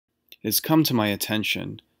has come to my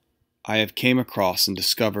attention, I have came across and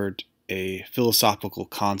discovered a philosophical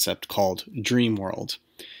concept called Dreamworld.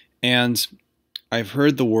 And I've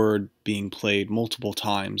heard the word being played multiple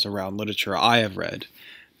times around literature I have read,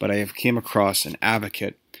 but I have came across an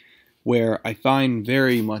advocate where I find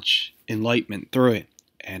very much enlightenment through it.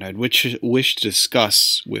 And I'd wish to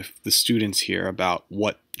discuss with the students here about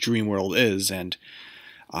what Dreamworld is, and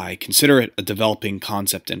I consider it a developing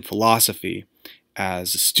concept in philosophy.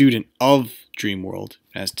 As a student of Dreamworld,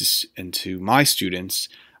 and to my students,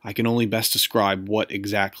 I can only best describe what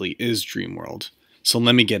exactly is Dreamworld. So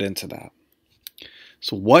let me get into that.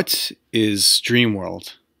 So what is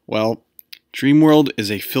Dreamworld? Well, Dreamworld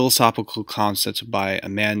is a philosophical concept by a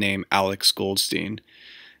man named Alex Goldstein.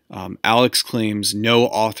 Alex claims no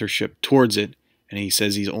authorship towards it, and he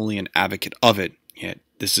says he's only an advocate of it. Yet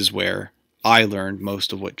this is where I learned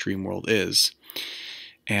most of what Dreamworld is.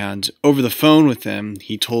 And over the phone with him,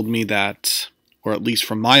 he told me that, or at least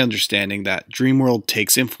from my understanding, that Dreamworld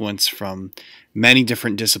takes influence from many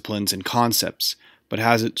different disciplines and concepts, but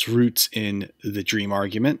has its roots in the dream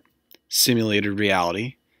argument, simulated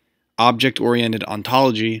reality, object-oriented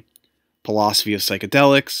ontology, philosophy of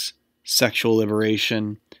psychedelics, sexual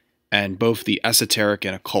liberation, and both the esoteric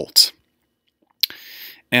and occult.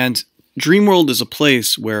 And Dreamworld is a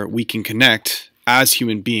place where we can connect as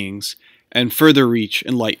human beings and further reach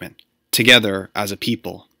enlightenment together as a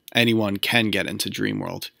people. Anyone can get into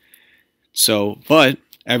Dreamworld. But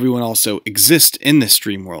everyone also exists in this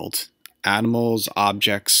Dreamworld. Animals,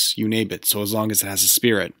 objects, you name it, so as long as it has a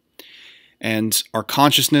spirit. And our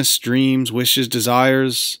consciousness, dreams, wishes,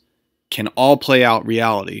 desires can all play out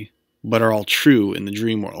reality, but are all true in the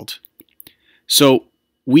dream world. So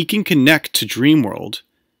we can connect to Dreamworld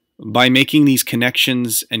by making these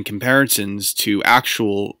connections and comparisons to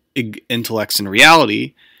actual intellects in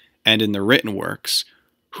reality and in the written works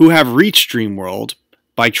who have reached Dreamworld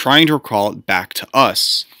by trying to recall it back to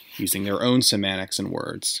us using their own semantics and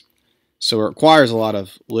words. So it requires a lot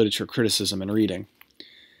of literature criticism and reading.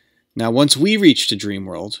 Now, once we reach to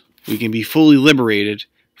Dreamworld, we can be fully liberated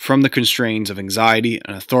from the constraints of anxiety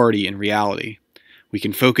and authority in reality. We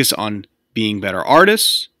can focus on being better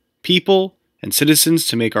artists, people, and citizens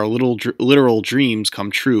to make our literal dreams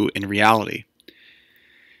come true in reality.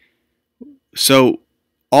 So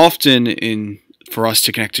often for us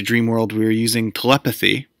to connect to Dreamworld, we're using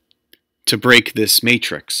telepathy to break this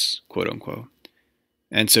matrix, quote unquote.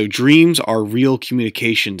 And so dreams are real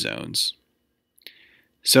communication zones.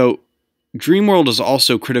 So Dreamworld is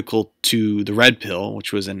also critical to the red pill,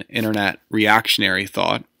 which was an internet reactionary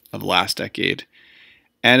thought of the last decade,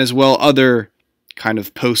 and as well other kind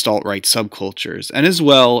of post-alt-right subcultures, and as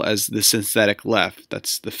well as the synthetic left,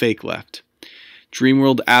 that's the fake left.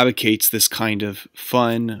 Dreamworld advocates this kind of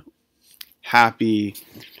fun, happy,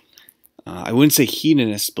 I wouldn't say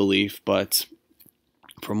hedonist belief, but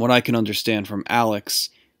from what I can understand from Alex,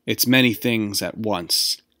 it's many things at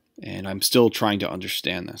once, and I'm still trying to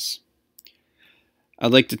understand this.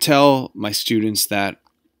 I'd like to tell my students that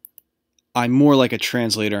I'm more like a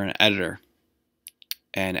translator and editor,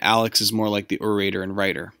 and Alex is more like the orator and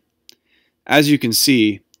writer. As you can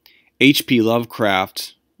see, H.P.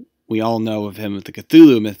 Lovecraft, we all know of him with the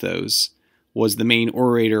Cthulhu mythos, was the main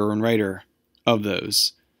orator and writer of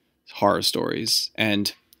those horror stories.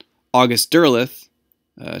 And August Derleth,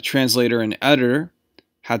 translator and editor,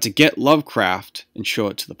 had to get Lovecraft and show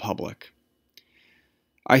it to the public.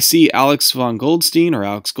 I see Alex Goldstein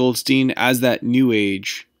as that new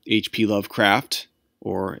age H.P. Lovecraft,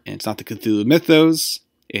 and it's not the Cthulhu mythos,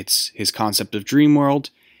 it's his concept of Dreamworld,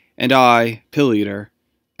 and I, pilleater,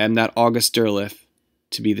 am that August Derleth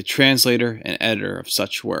to be the translator and editor of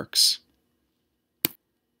such works.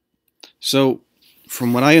 So,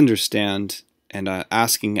 from what I understand, and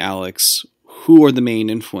asking Alex, who are the main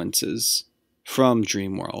influences from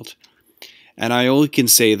Dreamworld? And I only can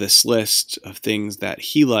say this list of things that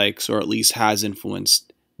he likes, or at least has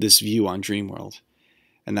influenced this view on Dreamworld.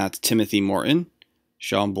 And that's Timothy Morton,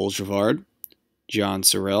 Jean Baudrillard, John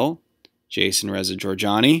Searle, Jason Reza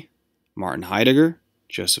Giorgiani, Martin Heidegger,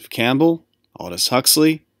 Joseph Campbell, Aldous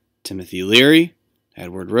Huxley, Timothy Leary,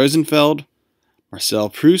 Edward Rosenfeld, Marcel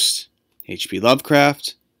Proust, H.P.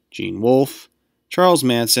 Lovecraft, Gene Wolfe, Charles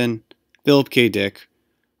Manson, Philip K. Dick,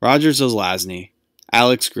 Roger Zelazny,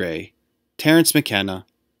 Alex Gray, Terence McKenna,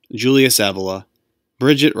 Julius Evola,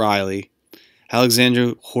 Bridget Riley,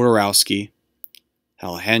 Alejandro Jodorowsky,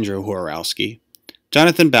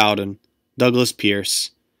 Jonathan Bowden, Douglas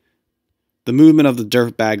Pierce, the movement of the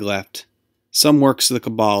dirtbag left, some works of the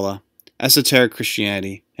Kabbalah, esoteric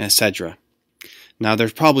Christianity, and etc. Now,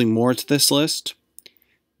 there's probably more to this list,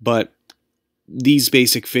 but these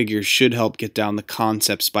basic figures should help get down the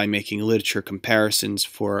concepts by making literature comparisons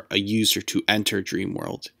for a user to enter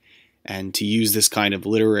Dreamworld, and to use this kind of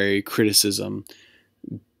literary criticism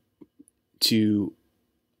to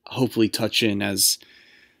hopefully touch in, as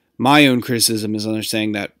my own criticism is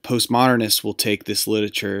understanding that postmodernists will take this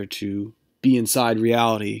literature to be inside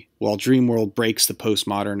reality, while Dreamworld breaks the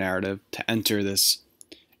postmodern narrative to enter this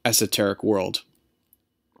esoteric world.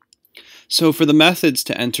 So for the methods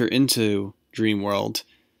to enter into Dreamworld,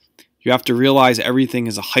 you have to realize everything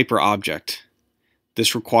is a hyperobject.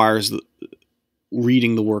 This requires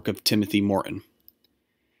reading the work of Timothy Morton.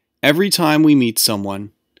 Every time we meet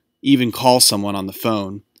someone, even call someone on the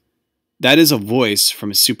phone, that is a voice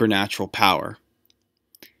from a supernatural power.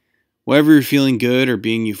 Whether you're feeling good or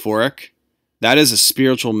being euphoric, that is a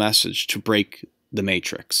spiritual message to break the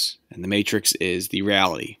matrix. And the matrix is the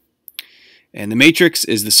reality. And the matrix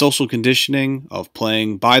is the social conditioning of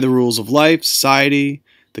playing by the rules of life, society,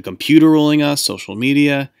 the computer ruling us, social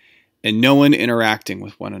media, and no one interacting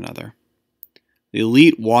with one another. The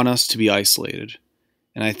elite want us to be isolated.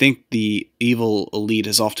 And I think the evil elite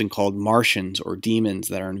is often called Martians or demons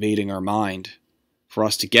that are invading our mind for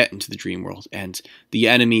us to get into the dream world. And the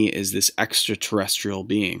enemy is this extraterrestrial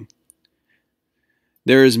being.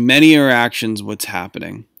 There is many interactions what's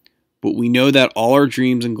happening, but we know that all our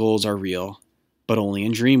dreams and goals are real, but only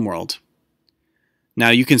in Dreamworld. Now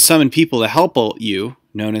you can summon people to help you,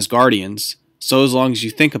 known as guardians, so as long as you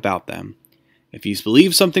think about them. If you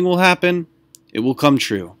believe something will happen, it will come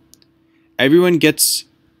true. Everyone gets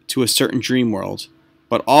to a certain dream world,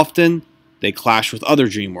 but often they clash with other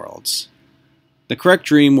dream worlds. The correct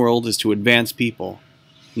dream world is to advance people,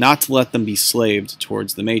 not to let them be slaved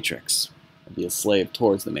towards the matrix, or be a slave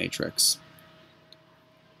towards the matrix.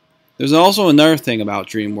 There's also another thing about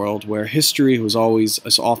Dreamworld where history was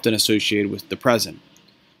often associated with the present,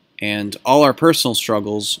 and all our personal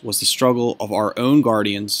struggles was the struggle of our own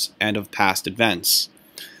guardians and of past events.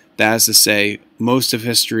 That is to say, most of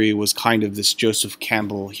history was kind of this Joseph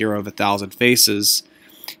Campbell hero of 1,000 faces,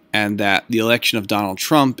 and that the election of Donald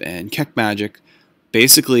Trump and Keck Magic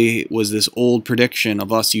basically was this old prediction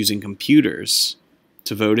of us using computers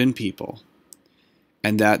to vote in people,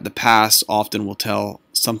 and that the past often will tell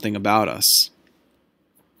something about us.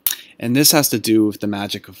 And this has to do with the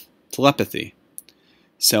magic of telepathy.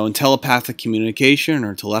 So in telepathic communication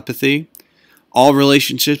or telepathy, all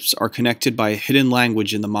relationships are connected by a hidden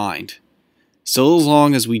language in the mind. So as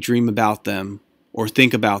long as we dream about them or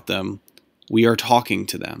think about them, we are talking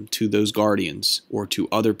to them, to those guardians, or to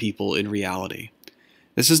other people in reality.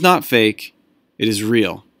 This is not fake, it is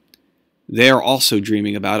real. They are also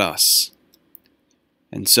dreaming about us.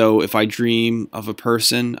 And so if I dream of a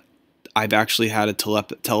person, I've actually had a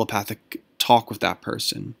telepathic talk with that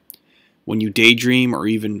person. When you daydream or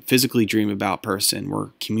even physically dream about a person,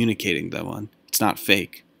 we're communicating them on. It's not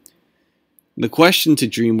fake. The question to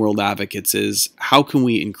Dreamworld advocates is, how can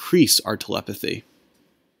we increase our telepathy?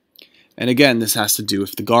 And again, this has to do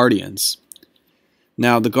with the guardians.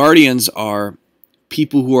 Now, the guardians are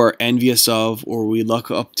people who are envious of or we look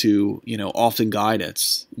up to, often guide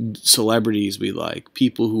us. Celebrities we like,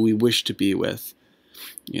 people who we wish to be with,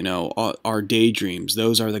 our daydreams.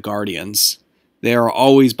 Those are the guardians. They are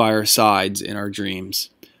always by our sides in our dreams.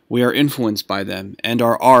 We are influenced by them, and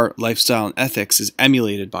our art, lifestyle, and ethics is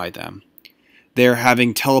emulated by them. They are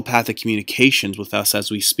having telepathic communications with us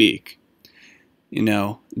as we speak.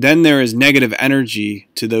 Then there is negative energy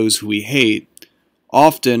to those who we hate.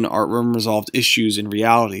 Often are unresolved issues in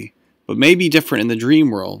reality, but may be different in the dream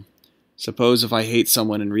world. Suppose if I hate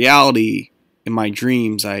someone in reality, in my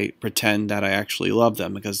dreams I pretend that I actually love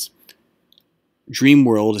them, because dream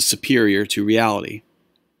world is superior to reality.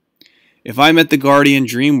 If I met the guardian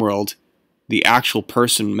dream world, the actual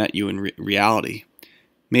person met you in reality.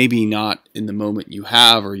 Maybe not in the moment you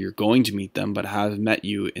have or you're going to meet them, but have met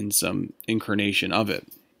you in some incarnation of it.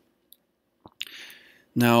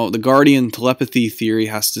 Now, the guardian telepathy theory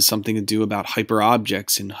has something to do about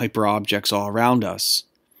hyperobjects and hyperobjects all around us.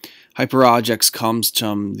 Hyperobjects comes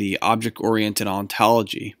from the object-oriented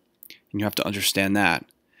ontology, and you have to understand that.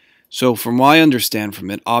 So from what I understand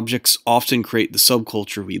from it, objects often create the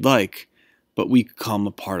subculture we like, but we become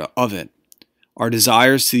a part of it. Our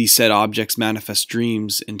desires to these said objects manifest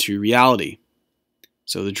dreams into reality.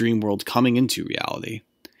 So the dream world coming into reality.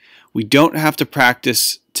 We don't have to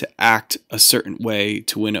practice to act a certain way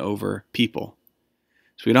to win over people.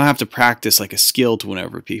 So we don't have to practice like a skill to win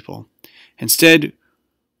over people. Instead,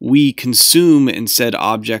 we consume in said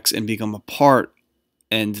objects and become a part,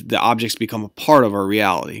 and the objects become a part of our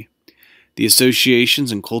reality. The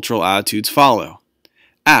associations and cultural attitudes follow.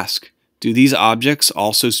 Ask, Do these objects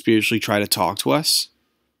also spiritually try to talk to us?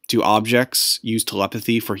 Do objects use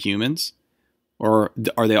telepathy for humans? Or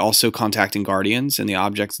are they also contacting guardians, and the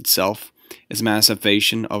object itself is a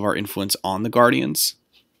manifestation of our influence on the guardians?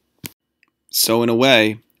 So in a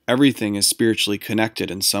way, everything is spiritually connected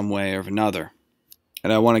in some way or another.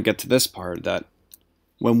 And I want to get to this part, that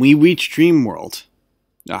when we reach Dreamworld,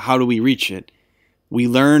 now how do we reach it? We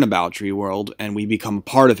learn about Dreamworld and we become a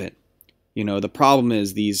part of it. The problem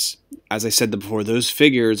is these, as I said before, those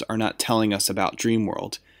figures are not telling us about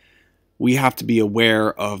Dreamworld. We have to be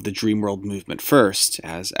aware of the Dreamworld movement first,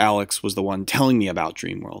 as Alex was the one telling me about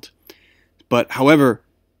Dreamworld. But however,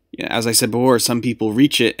 as I said before, some people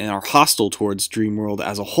reach it and are hostile towards Dreamworld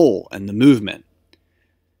as a whole and the movement.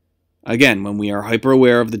 Again, when we are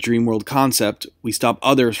hyper-aware of the Dreamworld concept, we stop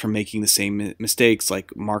others from making the same mistakes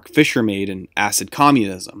like Mark Fisher made in Acid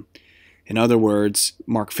Communism. In other words,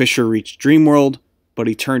 Mark Fisher reached Dreamworld, but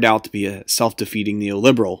he turned out to be a self-defeating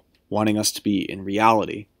neoliberal, wanting us to be in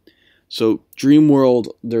reality. So Dreamworld,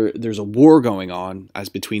 there's a war going on as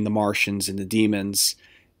between the Martians and the demons,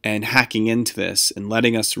 and hacking into this and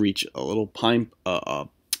letting us reach a little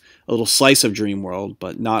slice of Dreamworld,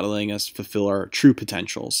 but not letting us fulfill our true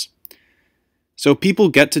potentials. So people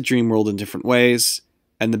get to Dreamworld in different ways,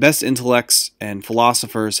 and the best intellects and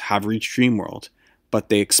philosophers have reached Dreamworld, but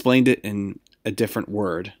they explained it in a different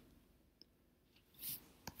word.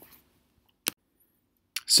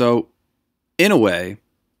 So, in a way,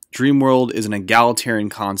 Dreamworld is an egalitarian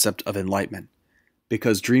concept of enlightenment,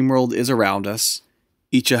 because Dreamworld is around us,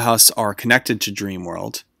 each of us are connected to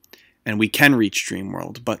Dreamworld, and we can reach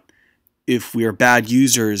Dreamworld, but if we are bad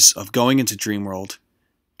users of going into Dreamworld,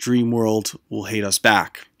 Dreamworld will hate us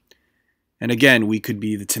back. And again, we could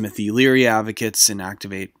be the Timothy Leary advocates and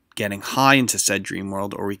activate getting high into said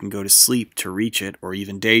Dreamworld, or we can go to sleep to reach it, or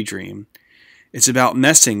even daydream. It's about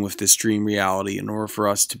messing with this dream reality in order for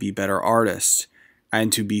us to be better artists,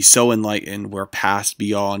 and to be so enlightened we're past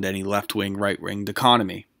beyond any left-wing, right-wing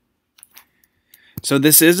dichotomy. So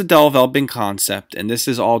this is a developing concept, and this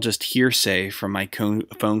is all just hearsay from my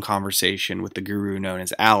phone conversation with the guru known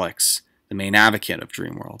as Alex, the main advocate of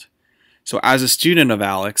Dreamworld. So as a student of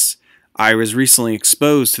Alex, I was recently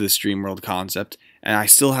exposed to this Dreamworld concept, and I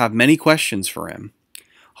still have many questions for him.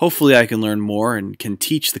 Hopefully I can learn more and can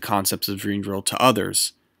teach the concepts of Dreamworld to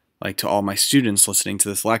others, like to all my students listening to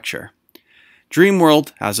this lecture.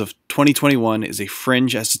 Dreamworld, as of 2021, is a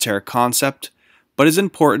fringe esoteric concept, but is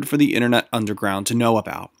important for the internet underground to know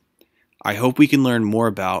about. I hope we can learn more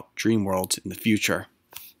about Dreamworld in the future.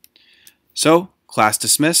 So, class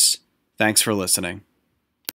dismissed. Thanks for listening.